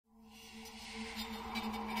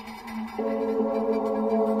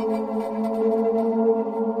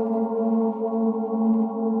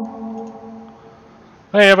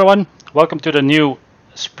Hey everyone, welcome to the new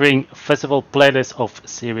Spring Festival playlist of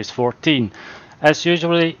Series 14. As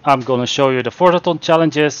usually, I'm gonna show you the Forzathon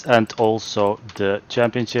challenges and also the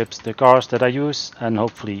championships, the cars that I use, and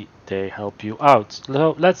hopefully they help you out.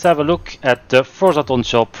 So let's have a look at the Forzathon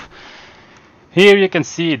shop. Here you can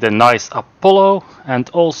see the nice Apollo and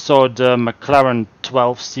also the McLaren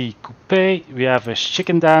 12C Coupe. We have a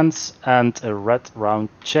chicken dance and a red round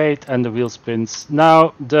shade and the wheel spins.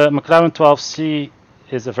 Now the McLaren 12C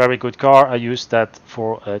is a very good car. I use that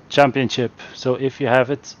for a championship. So if you have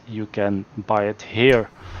it, you can buy it here.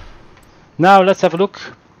 Now let's have a look.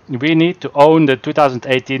 We need to own the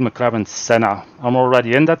 2018 McLaren Senna. I'm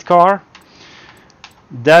already in that car.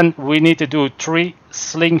 Then we need to do 3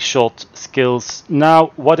 slingshot skills.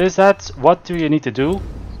 Now what is that? What do you need to do?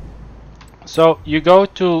 So you go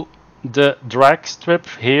to the drag strip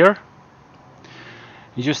here.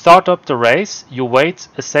 You start up the race. You wait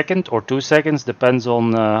a second or 2 seconds, depends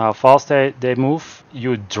on how fast they move.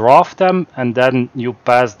 You draft them and then you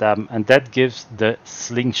pass them, and that gives the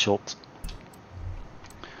slingshot.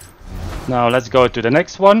 Now let's go to the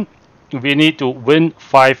next one. We need to win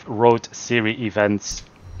 5 road series events.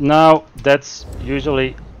 Now that's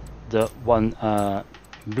usually the one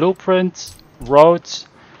blueprint road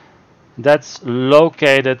that's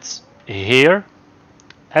located here,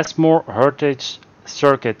 Esmore Heritage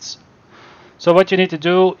Circuits. So what you need to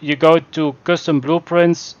do, you go to custom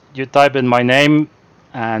blueprints, you type in my name,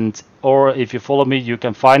 and or if you follow me you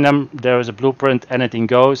can find them. There is a blueprint, anything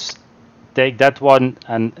goes. Take that one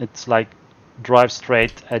and it's like drive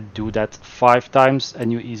straight and do that 5 times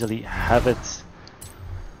and you easily have it.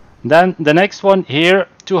 Then the next one here,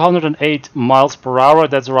 208 miles per hour,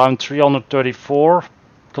 that's around 334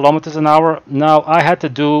 kilometers an hour. Now I had to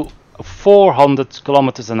do 400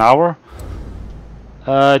 kilometers an hour.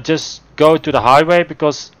 Just go to the highway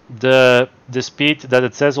because the speed that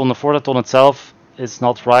it says on the Forzathon itself is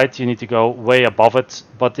not right. You need to go way above it.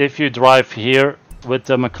 But if you drive here with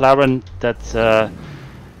the McLaren, that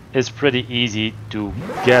is pretty easy to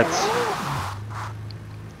get.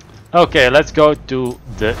 Okay, let's go to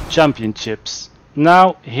the championships.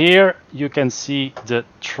 Now here you can see the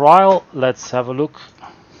trial. Let's have a look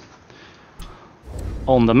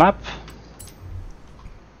on the map.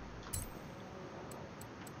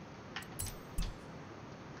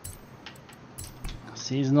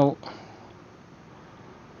 Seasonal.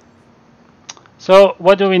 So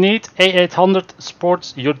what do we need? A800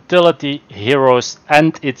 Sports Utility Heroes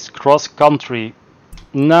and it's cross country.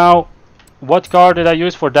 Now what car did I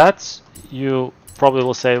use for that? You probably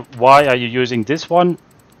will say, why are you using this one?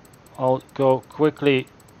 I'll go quickly.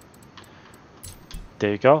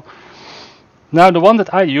 There you go. Now the one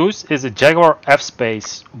that I use is a Jaguar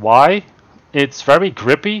F-Pace. Why? It's very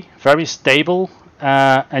grippy, very stable,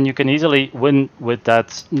 and you can easily win with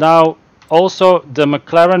that. Now also the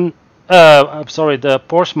McLaren, the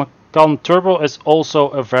Porsche Macan Turbo is also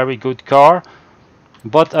a very good car,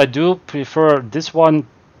 but I do prefer this one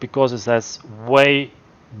because it has way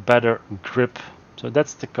better grip. So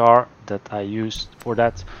that's the car that I used for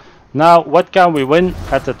that. Now what can we win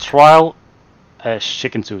at the trial? A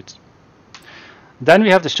chicken suit. Then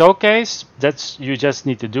we have the showcase. That's, you just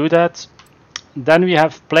need to do that. Then we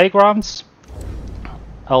have playgrounds.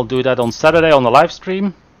 I'll do that on Saturday on the live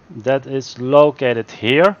stream. That is located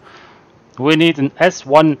here. We need an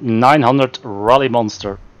S1 900 Rally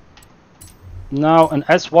Monster. Now an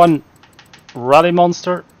S1 Rally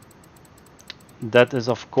Monster, that is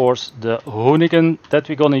of course the Hoonigan that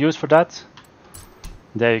we're gonna use for that.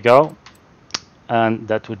 There you go. And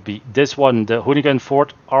that would be this one, the Hoonigan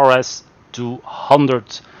Ford RS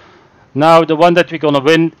 200. Now the one that we're gonna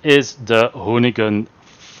win is the Hoonigan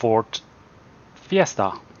Ford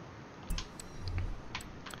Fiesta.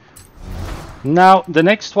 Now the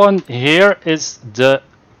next one here is the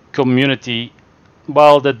community,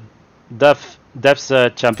 well, the devs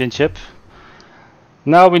championship.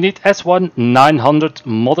 Now we need S1 900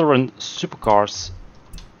 modern supercars.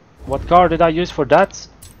 What car did I use for that?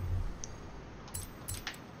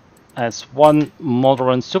 S1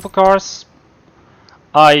 modern supercars.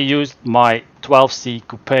 I used my 12C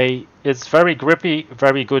Coupe. It's very grippy,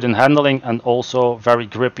 very good in handling, and also very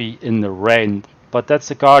grippy in the rain. But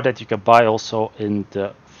that's a car that you can buy also in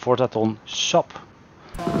the Forzathon shop.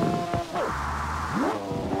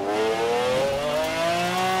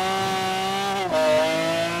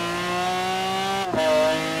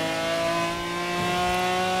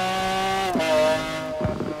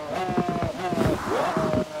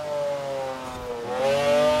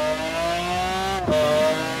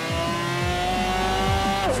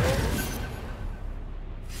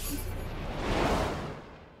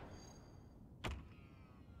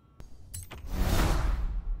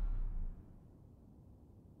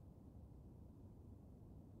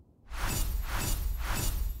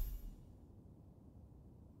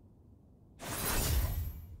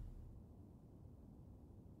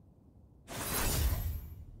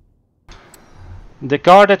 The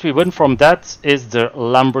car that we win from that is the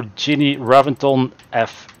Lamborghini Reventon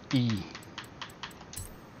FE.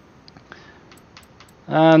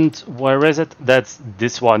 And where is it? That's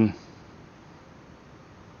this one.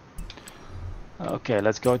 Okay,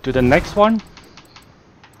 let's go to the next one.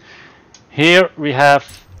 Here we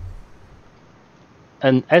have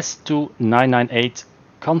an S2 998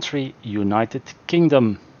 Country United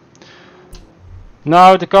Kingdom.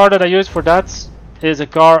 Now the car that I use for that is a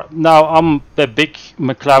car. Now I'm a big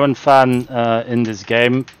McLaren fan in this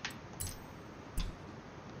game.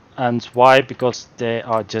 And why? Because they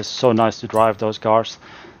are just so nice to drive, those cars.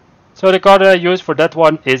 So the car that I use for that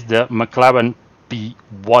one is the McLaren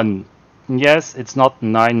P1. Yes, it's not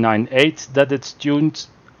 998 that it's tuned,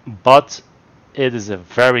 but it is a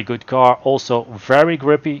very good car. Also very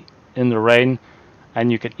grippy in the rain,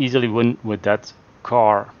 and you can easily win with that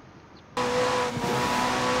car.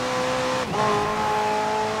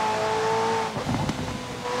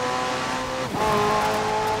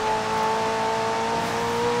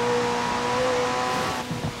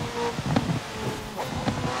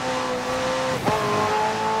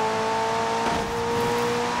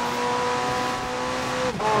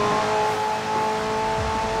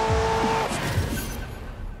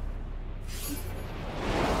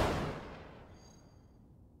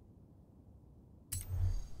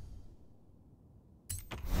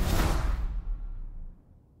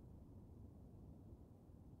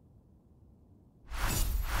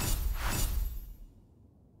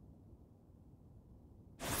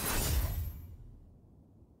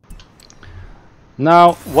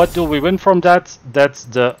 Now, what do we win from that? That's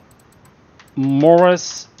the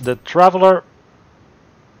Morris, the Traveler.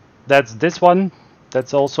 That's this one.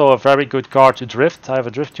 That's also a very good car to drift. I have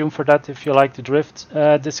a drift tune for that if you like to drift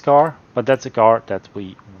this car. But that's a car that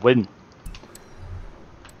we win.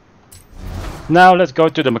 Now let's go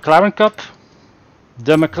to the McLaren Cup.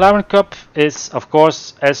 The McLaren Cup is, of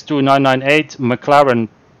course, S2 998 McLaren.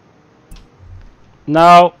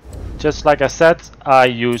 Now, just like I said, I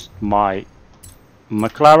used my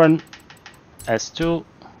McLaren S2.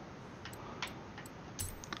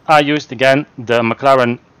 I used again the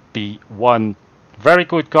McLaren P1. Very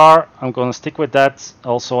good car. I'm gonna stick with that.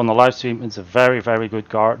 Also on the live stream, it's a very, very good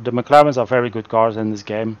car. The McLarens are very good cars in this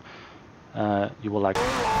game. You will like it.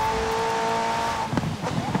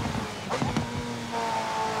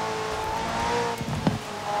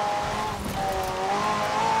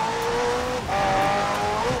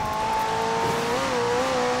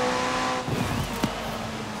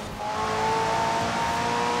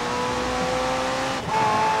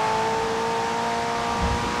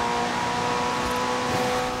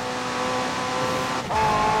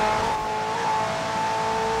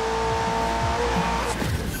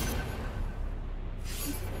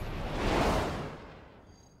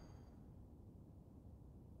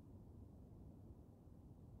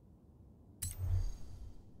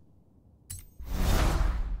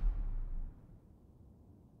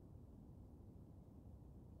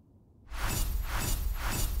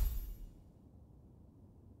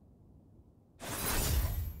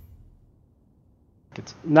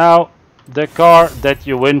 Now, the car that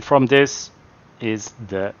you win from this is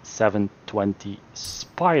the 720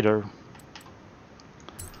 Spider.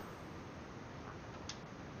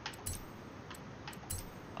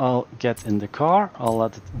 I'll get in the car, I'll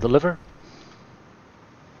let it deliver.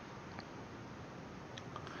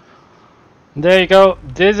 There you go,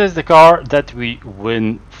 this is the car that we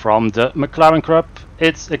win from the McLaren Cup.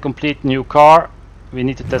 It's a complete new car, we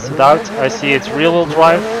need to test it out. I see it's rear-wheel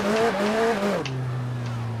drive,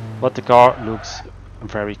 but the car looks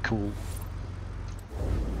very cool.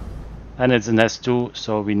 And it's an S2,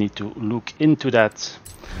 so we need to look into that.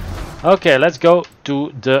 Okay, let's go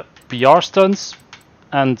to the PR stunts.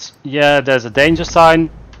 And yeah, there's a danger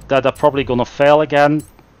sign that I'm probably gonna fail again,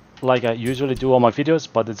 like I usually do on my videos,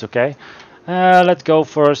 but it's okay. Let's go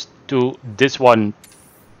first to this one.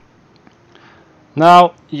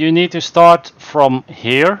 Now, you need to start from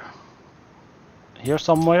here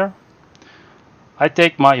somewhere. I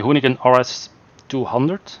take my Hoonigan RS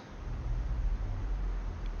 200.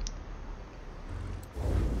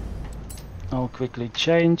 I'll quickly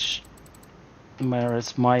change. Where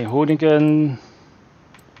is my Hoonigan?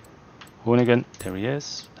 Hoonigan, there he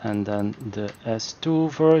is. And then the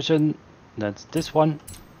S2 version, that's this one.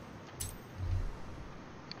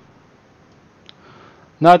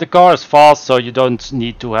 Now the car is fast, so you don't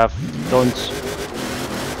need to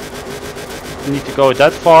go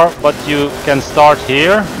that far, but you can start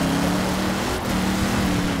here.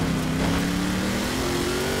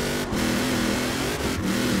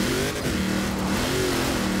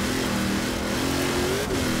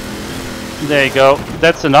 There you go.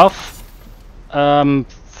 That's enough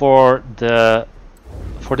for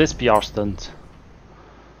this PR stunt.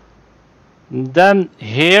 Then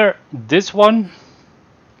here, this one,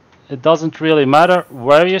 it doesn't really matter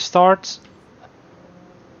where you start.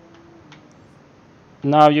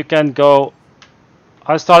 Now you can go.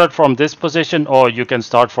 I started from this position, or you can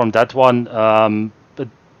start from that one. It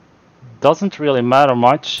doesn't really matter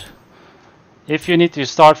much. If you need to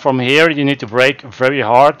start from here, you need to brake very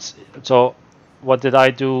hard. So what did I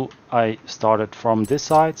do? I started from this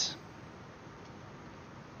side.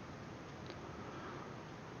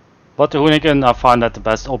 But the Hoonigan, I find that the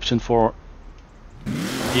best option for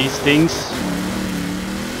these things.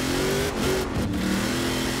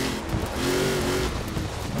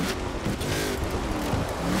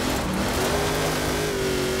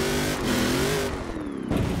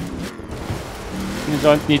 You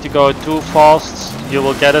don't need to go too fast. You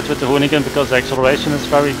will get it with the Hoonigan because the acceleration is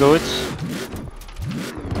very good.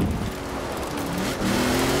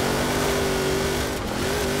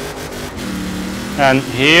 And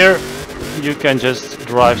here you can just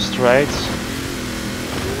drive straight.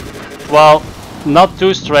 Well, not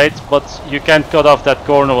too straight, but you can cut off that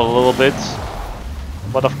corner a little bit.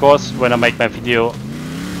 But of course, when I make my video,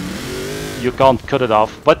 you can't cut it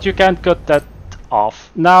off, but you can cut that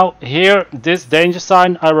off. Now here, this danger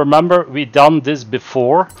sign, I remember we done this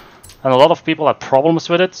before and a lot of people had problems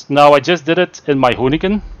with it. Now I just did it in my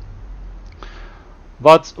Hoonigan.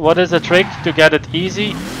 But what is the trick to get it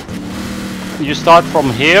easy? You start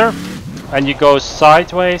from here and you go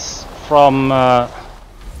sideways from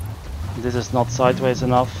this is not sideways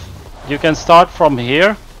enough. You can start from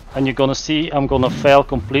here and you're gonna see I'm gonna fail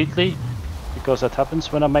completely because that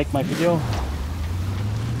happens when I make my video.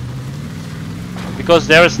 Because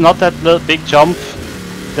there is not that little big jump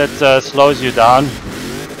that slows you down,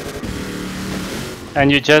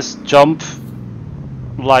 and you just jump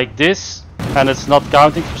like this and it's not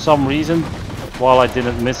counting for some reason while I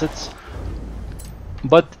didn't miss it.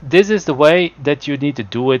 But this is the way that you need to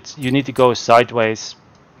do it. You need to go sideways.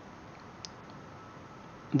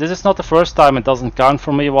 This is not the first time it doesn't count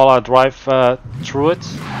for me while I drive through it.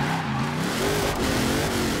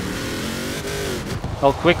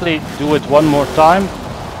 I'll quickly do it one more time.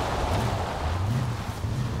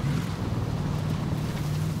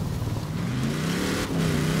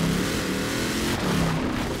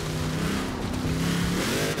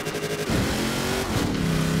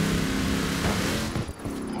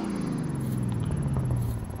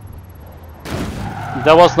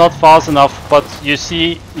 That was not fast enough, but you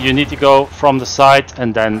see, you need to go from the side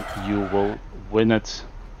and then you will win it.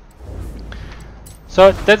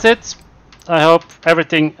 So that's it. I hope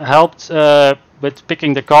everything helped with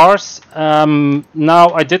picking the cars. Now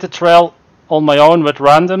I did the trail on my own with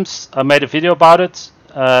randoms. I made a video about it.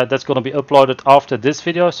 That's going to be uploaded after this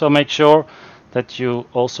video, so make sure that you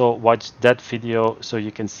also watch that video so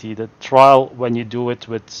you can see the trial when you do it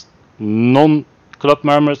with non-club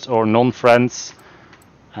members or non-friends.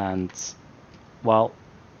 And well,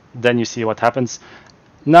 then you see what happens.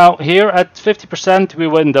 Now here at 50% we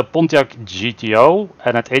win the Pontiac GTO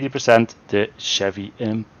and at 80% the Chevy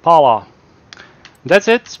Impala. That's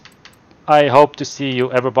it. I hope to see you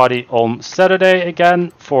everybody on Saturday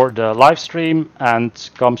again for the live stream, and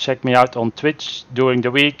come check me out on Twitch during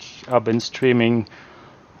the week. I've been streaming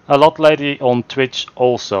a lot lately on Twitch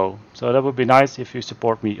also, so that would be nice if you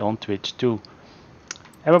support me on Twitch too.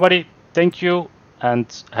 Everybody, thank you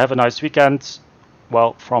and have a nice weekend.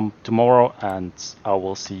 Well, from tomorrow, and I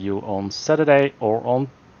will see you on Saturday or on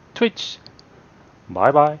Twitch.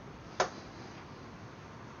 Bye bye.